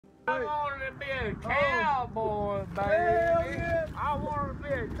wanted to be a cowboy, baby. I wanted to be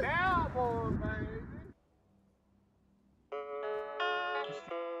a cowboy, baby.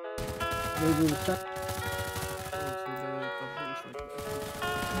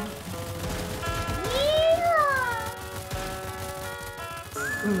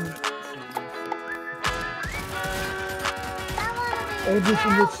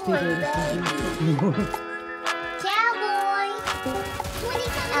 Everything looks stupid. Cowboy!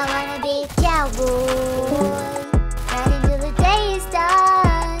 I wanna be a cowboy. Right until the day is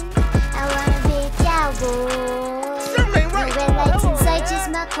done. I wanna be a cowboy. No red lights in sight, just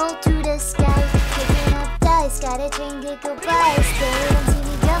my coat to the sky. Picking up dice, got a train to go by. They don't see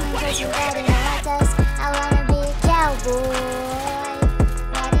me coming, cause I'm riding on dust. I wanna be a cowboy.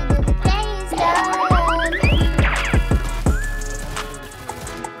 Right until the day is done.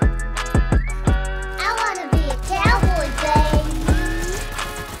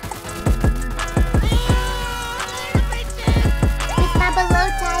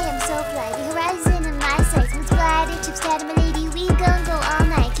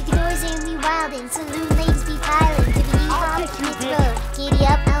 Saloon ladies be piling, giving you all Smith Road. Giddy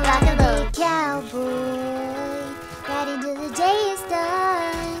up, I wanna be a cowboy. Right until the day is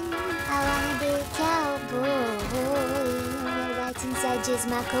done. I wanna be a cowboy. No rights inside, just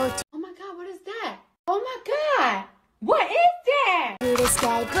my coat. Oh my God, what is that? Oh my God, what is that? Through the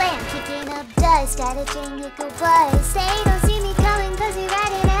sky, blam, kicking up dust. Got a chain nickel buzz. They don't see me coming, cause we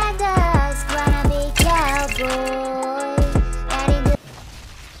riding at dusk. Wanna be a cowboy.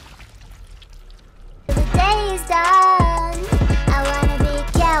 Done. I wanna be a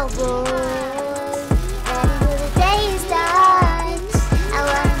cowboy. Right until the day is done. I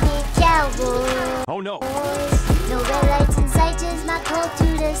wanna be a cowboy. Oh no. No red lights in sight, just my coat to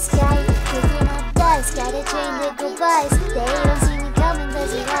the sky. Picking up dust, got a train to go by.